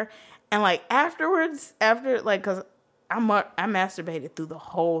her. And, like, afterwards, because I masturbated through the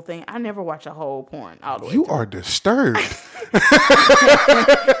whole thing. I never watch a whole porn all the way You through. are disturbed.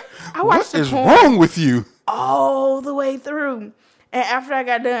 I watched What is porn wrong with you? all the way through. And after I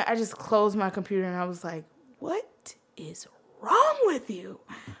got done, I just closed my computer and I was like, what is wrong with you?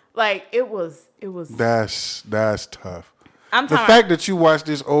 Like, it was. That's tough. I'm The fact that you watched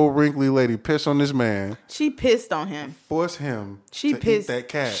this old wrinkly lady piss on this man, she pissed on him. force him She to pissed eat that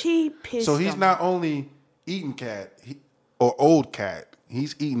cat. She pissed So he's on not only eating cat or old cat,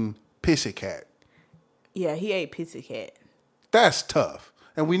 he's eating pissy cat. Yeah, he ate pissy cat. That's tough.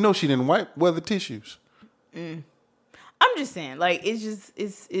 And we know she didn't wipe the tissues. I'm just saying, like,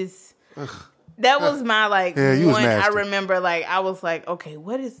 it's That was my like Yeah, you was one. I nasty. remember like I was like, okay,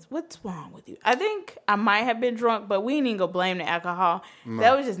 what's wrong with you? I think I might have been drunk, but we didn't go blame the alcohol. No.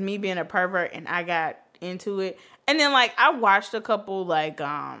 That was just me being a pervert, and I got into it. And then like I watched a couple like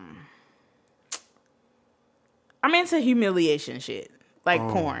I'm into humiliation shit. Like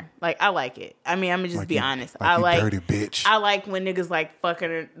porn. Like I like it. I mean, I'm gonna just Like be you- honest. like I you like dirty bitch. I like when niggas like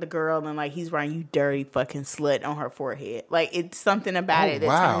fucking the girl and like he's writing you dirty fucking slut on her forehead. Like it's something about Oh, it that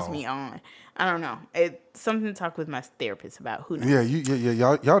wow. turns me on. I don't know. It's something to talk with my therapist about. Who knows?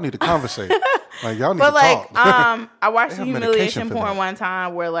 Yeah, y'all need to conversate. Like y'all need But to like, talk. I watched They a have medication humiliation for porn that. one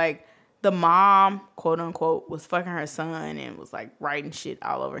time where like the mom, quote unquote, was fucking her son and was like writing shit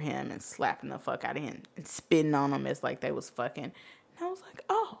all over him and slapping the fuck out of him and spitting on him as like they was fucking. And I was like,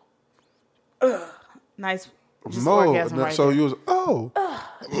 oh, nice. Just orgasm right so there. you was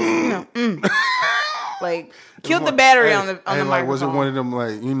Like killed the battery Hey, on the and like microphone. was it one of them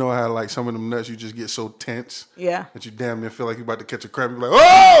like you know how like some of them nuts you just get so tense Yeah. that you damn near feel like you about to catch a crab. You're like,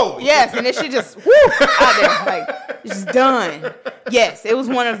 oh Yes, and then she just whoo out there like it's done. Yes, it was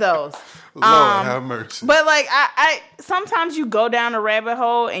one of those. Lord have mercy. But like I sometimes you go down a rabbit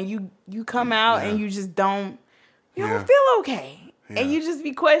hole and you come out and you just don't Yeah. feel okay. Yeah. And you just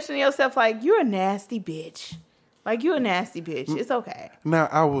be questioning yourself like you're a nasty bitch. Like you're a nasty bitch. It's okay. Now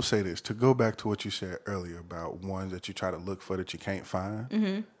I will say this to go back to what you said earlier about ones that you try to look for that you can't find.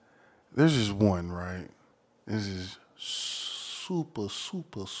 Mm-hmm. There's just one, right? This is super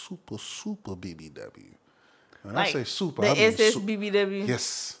BBW. When I Like, say super, the I mean SSBBW.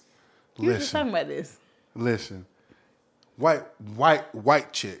 yes. You were just talking about this. Listen.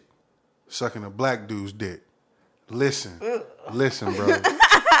 White chick sucking a black dude's dick. Listen, bro.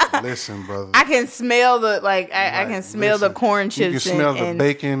 Listen, brother. I can smell the I can smell the corn chips. You can smell the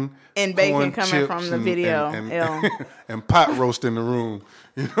bacon and bacon corn coming chips from the video. Ew. and pot roast in the room.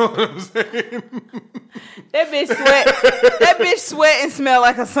 You know what I'm saying? That bitch sweat. That bitch sweat and smell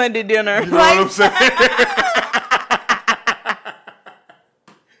like a Sunday dinner. You know what I'm saying?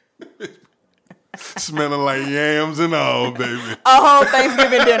 Smelling like yams and all, baby. A whole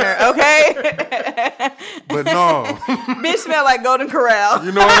Thanksgiving dinner, okay? But no, Bitch smell like Golden Corral.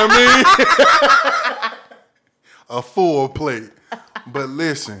 you know what I mean? A full plate. But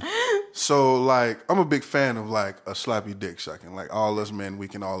listen, so like I'm a big fan of like a sloppy dick sucking. Like all us men, we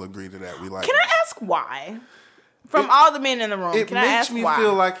can all agree to that. We like. Can I ask why? From all the men in the room, It can I makes ask me why?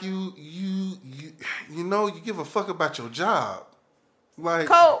 feel like you know you give a fuck about your job. Like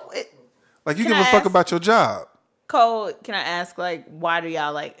Cole, you can give I a fuck ask- about your job. Cole, can I ask like why do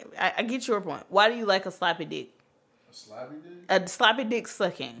y'all like? I get your point. Why do you like a sloppy dick? A sloppy dick? A sloppy dick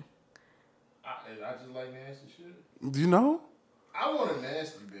sucking. I just like nasty shit. You know? I want a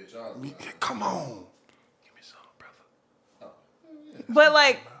nasty bitch. All the time. Come on. Give me some, brother. But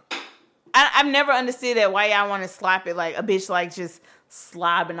like, I've never understood that why y'all want to slap it like a bitch like just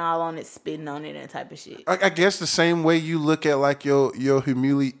slobbing all on it, spitting on it, and type of shit. I guess the same way you look at like your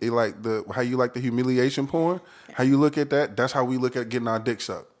how you like the humiliation porn, how you look at that, that's how we look at getting our dick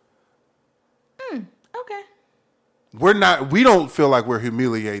sucked. Okay. We don't feel like we're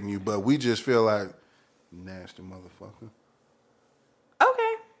humiliating you, but we just feel like nasty motherfucker.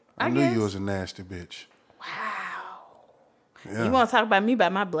 Okay. I knew guess. you was a nasty bitch. Wow. Yeah. You want to talk about me by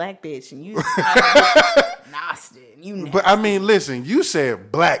my black bitch, and you nasty. You nasty. But I mean, listen, you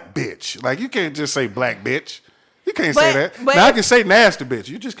said black bitch. Like you can't just say black bitch. You can't say that. but Now I if- can say nasty bitch.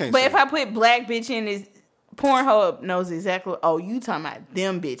 You just can't But say if I put black bitch in this, Pornhub knows exactly. Oh, you talking about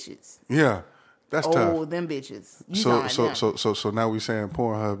them bitches? Yeah. That's Oh, tough. them bitches. You talking about them. So now we're saying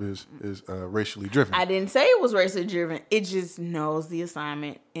Pornhub is racially driven. I didn't say it was racially driven. It just knows the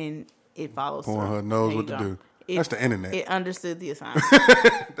assignment and it follows. through. Pornhub knows There what you to go. do. That's the internet. It understood the assignment.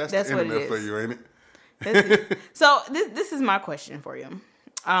 That's that's the what it internet for is. you, ain't it? That's it. So this is my question for you.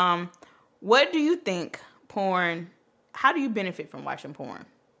 What do you think porn? How do you benefit from watching porn?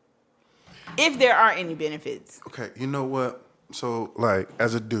 If there are any benefits. Okay, you know what? So, like,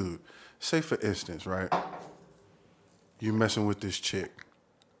 as a dude, say for instance, right? You messing with this chick,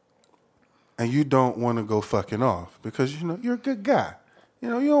 and you don't want to go fucking off because you know you're a good guy. You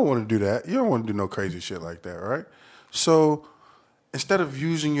know you don't want to do that. You don't want to do no crazy shit like that, right? So instead of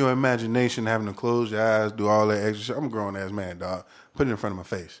using your imagination, having to close your eyes, do all that extra shit, I'm a grown ass man, dog. Put it in front of my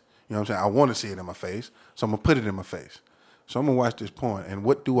face. You know what I'm saying? I want to see it in my face, so I'm gonna put it in my face. So I'm gonna watch this porn, and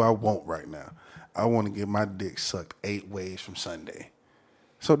what do I want right now? I want to get my dick sucked 8 ways from Sunday.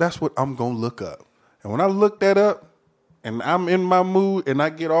 So that's what I'm gonna look up. And when I look that up, and I'm in my mood, and I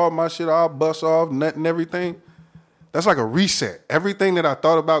get all my shit all bust off, nut and everything, that's like a reset. Everything that I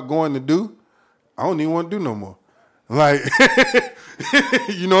thought about going to do, I don't even want to do no more. Like,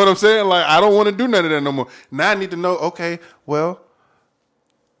 You know what I'm saying? Like, I don't want to do none of that no more. Now I need to know, okay, well,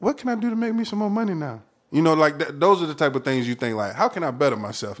 what can I do to make me some more money now? You know, like, those are the type of things you think, like, how can I better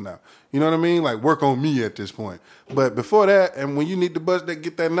myself now? You know what I mean? Like, work on me at this point. But before that, and when you need to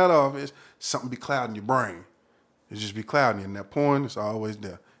get that nut off, it's something be clouding your brain. It just be clouding. And that porn, it's always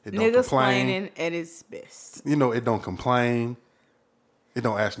there. It don't complain. Niggas at its best. You know, it don't complain. It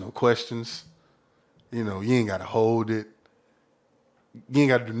don't ask no questions. You know, you ain't got to hold it. You ain't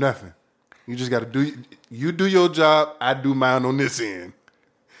got to do nothing. You just got to you do your job, I do mine on this end.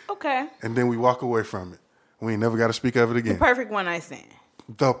 Okay. And then we walk away from it. We ain't never got to speak of it again. The perfect one night stand.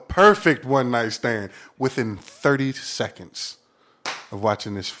 The perfect one night stand within 30 seconds of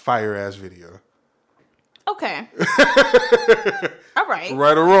watching this fire ass video. Okay. All right.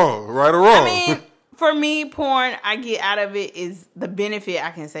 Right or wrong. I mean, for me, porn, I get out of it is the benefit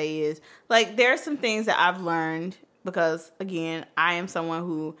I can say is, like, there are some things that I've learned because, again, I am someone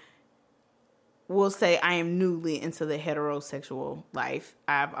who will say I am newly into the heterosexual life.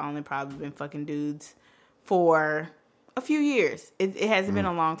 I've only probably been fucking dudes for a few years. It hasn't been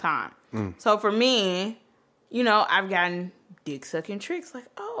a long time. So for me, you know, I've gotten dick sucking tricks like,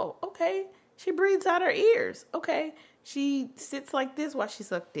 oh, okay, she breathes out her ears. Okay, she sits like this while she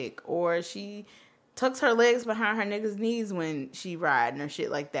suck dick, or she tucks her legs behind her nigga's knees when she riding or shit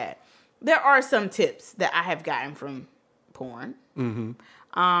like that. There are some tips that I have gotten from porn.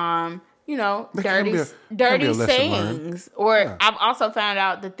 Mm-hmm. You know, dirty sayings. Or yeah. I've also found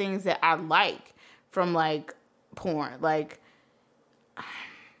out the things that I like from, like, porn. Like,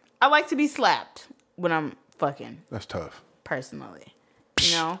 I like to be slapped when I'm fucking. That's tough. Personally.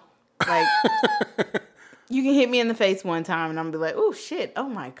 You know? Like, you can hit me in the face one time and I'm be like, oh, shit. Oh,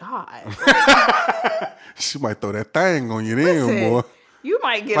 my God. Like, she might throw that thing on you then, boy. You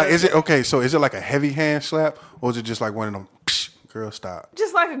might get like, is it like a heavy hand slap, or is it just like one of them, girl stop?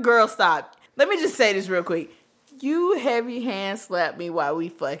 Just like a girl stop. Let me just say this real quick. You heavy hand slap me while we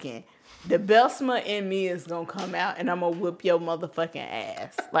fucking. The Belsma in me is gonna come out and I'm gonna whoop your motherfucking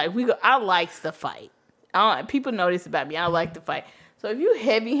ass. Like, I likes to fight. People know this about me. I like to fight. So if you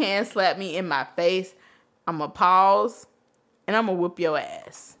heavy hand slap me in my face, I'm gonna pause and I'm gonna whoop your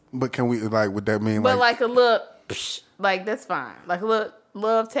ass. But can we, like, would that mean but like a little, like, that's fine. Like a little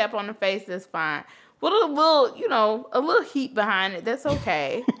love tap on the face, that's fine. With a little, you know, a little heat behind it, that's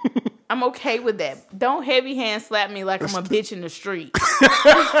okay. I'm okay with that. Don't heavy hand slap me like I'm a bitch in the street.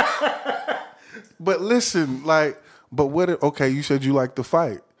 But listen, like, but what if, okay, you said you like to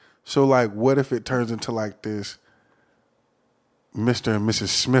fight. So, like, what if it turns into, like, this Mr. and Mrs.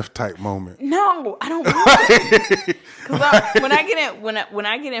 Smith type moment? No, I don't want it. Because when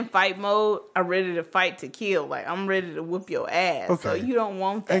I get in fight mode, I'm ready to fight to kill. Like, I'm ready to whoop your ass. Okay. So you don't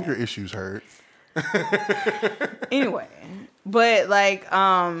want that. Anger issues hurt. Anyway, but, like,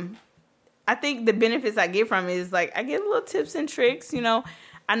 I think the benefits I get from it is, like, I get little tips and tricks. You know,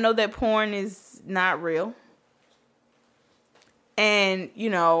 I know that porn is not real. And, you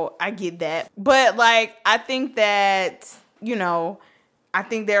know, I get that. But, like, I think that, you know, I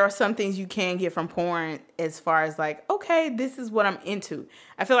think there are some things you can get from porn as far as, like, okay, this is what I'm into.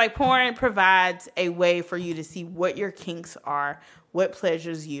 I feel like porn provides a way for you to see what your kinks are, what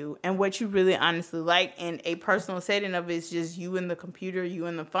pleasures you, and what you really honestly like. And a personal setting of it's just you and the computer, you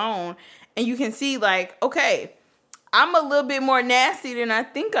and the phone. And you can see, like, okay, I'm a little bit more nasty than I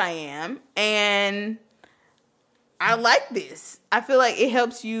think I am. And I like this. I feel like it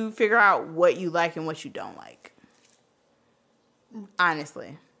helps you figure out what you like and what you don't like.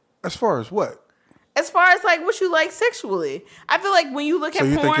 Honestly. As far as what? As far as, like, what you like sexually. I feel like when you look at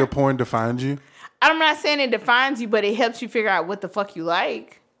porn. So you think your porn defines you? I'm not saying it defines you, but it helps you figure out what the fuck you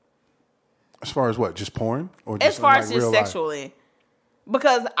like. As far as what? Just porn? Or just as far as just sexually. Life?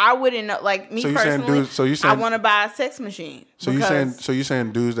 Because I wouldn't know, like, me personally, I want to buy a sex machine. So you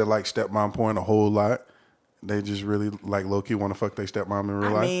saying dudes that like stepmom porn a whole lot, they just really, like, low-key want to fuck their stepmom in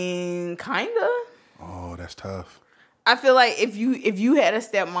real life? I mean, kinda. Oh, that's tough. I feel like if you had a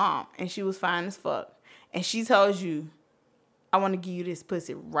stepmom and she was fine as fuck and she told you, I want to give you this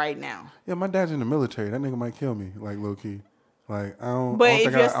pussy right now. Yeah, my dad's in the military. That nigga might kill me, like, low-key. Like, I don't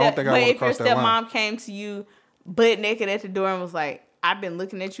think I want to cross that line. If your stepmom came to you butt naked at the door and was like, I've been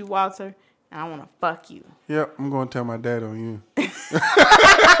looking at you, Walter, and I want to fuck you. Yep, I'm going to tell my dad on you. You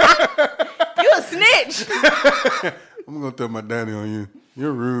a snitch. I'm going to tell my daddy on you.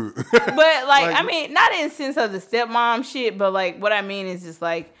 You're rude. But, like, I mean, not in the sense of the stepmom shit, but, like, what I mean is just,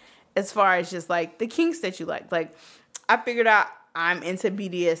 like, as far as just, like, the kinks that you like. Like, I figured out I'm into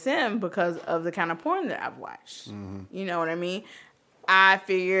BDSM because of the kind of porn that I've watched. Mm-hmm. You know what I mean? I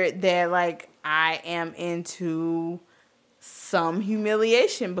figured that, like, I am into some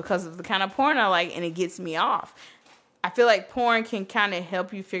humiliation because of the kind of porn I like, and it gets me off. I feel like porn can kind of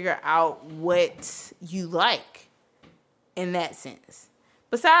help you figure out what you like in that sense.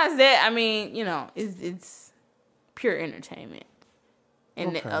 Besides that, I mean, you know, it's pure entertainment.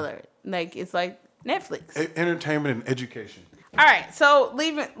 And the other, like, it's like Netflix. Entertainment and education. All right, so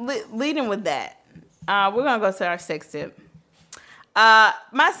leading with that, we're going to go to our sex tip.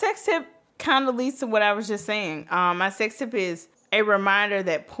 My sex tip kind of leads to what I was just saying. My sex tip is a reminder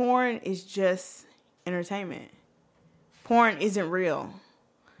that porn is just entertainment. Porn isn't real.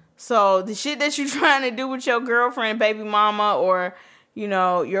 So the shit that you're trying to do with your girlfriend, baby mama, or, you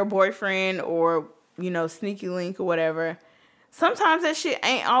know, your boyfriend, or, you know, sneaky link or whatever, sometimes that shit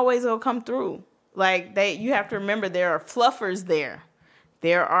ain't always gonna come through. Like, you have to remember there are fluffers there.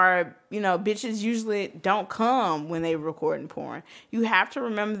 There are, you know, bitches usually don't come when they recording porn. You have to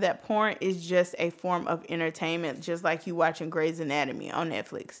remember that porn is just a form of entertainment, just like you watching Grey's Anatomy on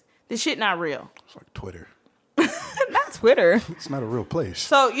Netflix. This shit not real. It's like Twitter. Not Twitter. It's not a real place.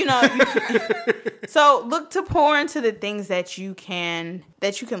 So, you know, so look to porn to the things that you can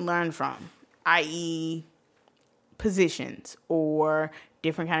learn from, i.e. positions or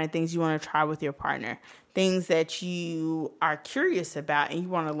different kind of things you want to try with your partner, things that you are curious about and you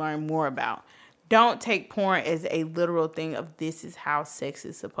want to learn more about. Don't take porn as a literal thing of this is how sex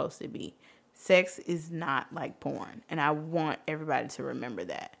is supposed to be. Sex is not like porn, and I want everybody to remember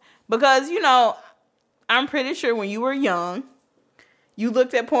that. Because, you know, I'm pretty sure when you were young, you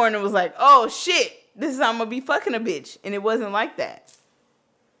looked at porn and was like, oh shit, this is how I'm going to be fucking a bitch. And it wasn't like that.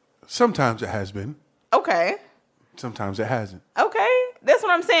 Sometimes it has been. Okay. Sometimes it hasn't. Okay. That's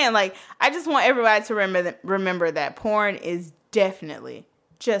what I'm saying. Like, I just want everybody to remember that porn is definitely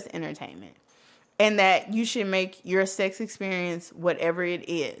just entertainment. And that you should make your sex experience whatever it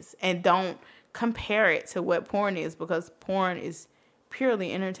is. And don't compare it to what porn is, because porn is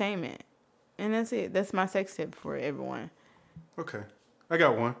purely entertainment. And that's it. That's my sex tip for everyone. Okay. I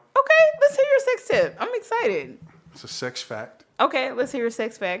got one. Okay, let's hear your sex tip. I'm excited. It's a sex fact. Okay, let's hear your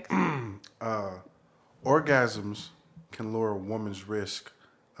sex fact. Orgasms can lower a woman's risk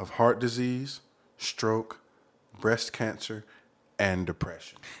of heart disease, stroke, breast cancer, and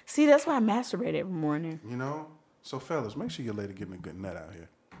depression. See, that's why I masturbate every morning. You know? So, fellas, make sure your lady getting a good nut out here.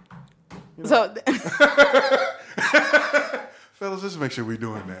 You know? So, fellas, let's make sure we're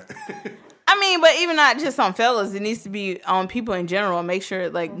doing that. I mean, but even not just on fellas, it needs to be on people in general. Make sure,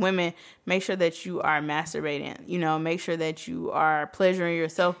 like women, make sure that you are masturbating. You know, make sure that you are pleasuring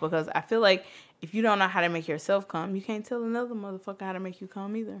yourself, because I feel like if you don't know how to make yourself come, you can't tell another motherfucker how to make you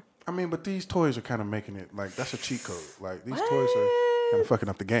come either. I mean, but these toys are kind of making it, like, that's a cheat code. Like, these toys are kind of fucking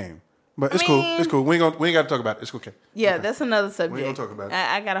up the game. But it's cool. It's cool. We ain't got to talk about it. It's okay. Yeah, okay. That's another subject. We ain't going to talk about it.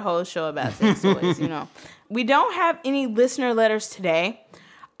 I got a whole show about sex toys, you know. We don't have any listener letters today.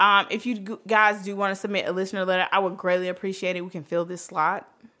 If you guys do want to submit a listener letter, I would greatly appreciate it. We can fill this slot.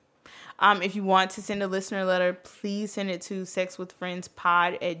 If you want to send a listener letter, please send it to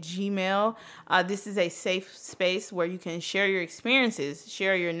sexwithfriendspod@gmail.com. This is a safe space where you can share your experiences,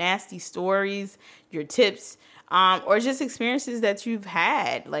 share your nasty stories, your tips, or just experiences that you've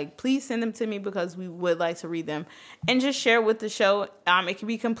had. Like, please send them to me, because we would like to read them and just share with the show. It can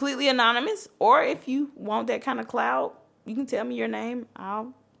be completely anonymous, or if you want that kind of clout, you can tell me your name.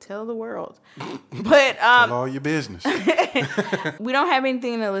 I'll tell the world. But tell all your business. We don't have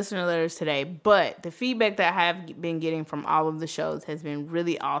anything in the listener letters today, but the feedback that I have been getting from all of the shows has been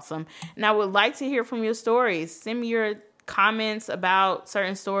really awesome. And I would like to hear from your stories. Send me your comments about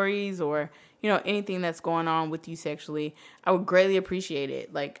certain stories, or, you know, anything that's going on with you sexually. I would greatly appreciate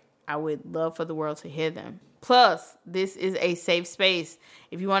it. Like, I would love for the world to hear them. Plus, this is a safe space.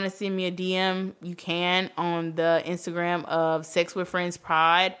 If you want to send me a DM, you can on the Instagram of Sex with Friends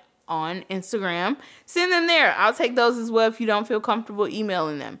Pod on Instagram. Send them there. I'll take those as well if you don't feel comfortable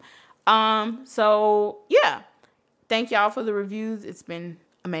emailing them. So, yeah. Thank y'all for the reviews. It's been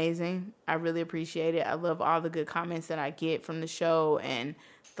amazing. I really appreciate it. I love all the good comments that I get from the show and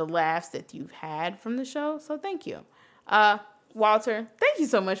the laughs that you've had from the show. So, thank you. Walter, thank you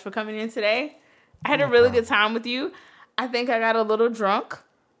so much for coming in today. I had a really good time with you. I think I got a little drunk.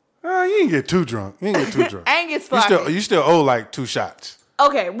 You didn't get too drunk. I ain't get sloppy. You still owe like 2 shots.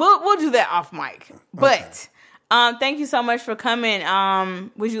 Okay, we'll do that off mic. But thank you so much for coming.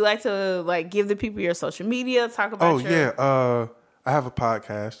 Would you like to give the people your social media? Talk about I have a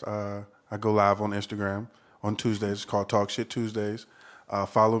podcast. I go live on Instagram on Tuesdays. It's called Talk Shit Tuesdays.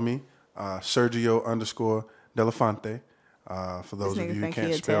 Follow me, Sergio_Delafante. For those of you who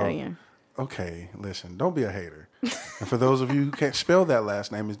can't spell. Italian. Okay, listen, don't be a hater. And for those of you who can't spell that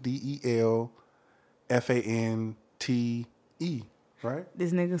last name, it's DELFANTE. E, right?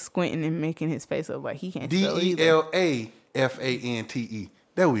 This nigga squinting and making his face up like he can't spell either. DELAFANTE.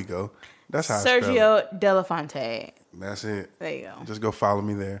 There we go. That's how I spell it. Sergio Delafonte. That's it. There you go. Just go follow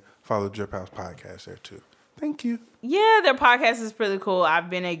me there. Follow Drip House Podcast there too. Thank you. Yeah, their podcast is pretty cool. I've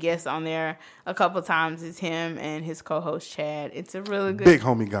been a guest on there a couple times. It's him and his co-host Chad. It's a really good... Big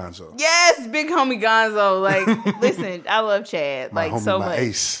homie Gonzo. Yes, big homie Gonzo. Like, listen, I love Chad. My like, homie, so my much.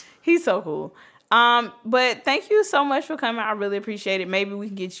 ace. He's so cool. But thank you so much for coming. I really appreciate it. Maybe we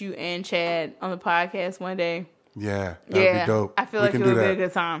can get you and Chad on the podcast one day. Yeah, that'd be dope. I feel like it would be a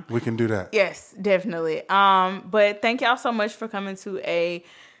good time. We can do that. Yes, definitely. But thank y'all so much for coming to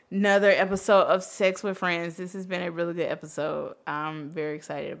another episode of Sex with Friends. This has been a really good episode. I'm very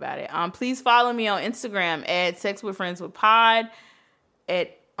excited about it. Please follow me on Instagram at Sex with Friends with Pod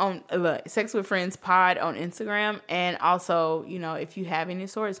Sex with Friends Pod on Instagram. And also, if you have any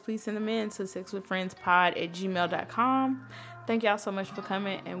stories, please send them in to sexwithfriendspod@gmail.com. Thank y'all so much for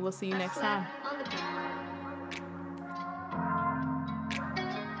coming, and we'll see you next time.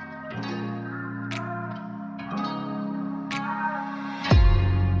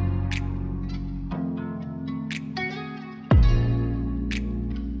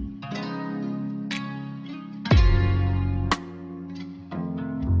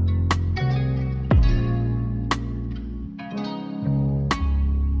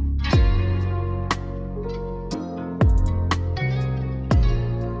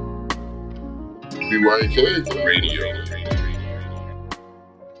 BYK Radio.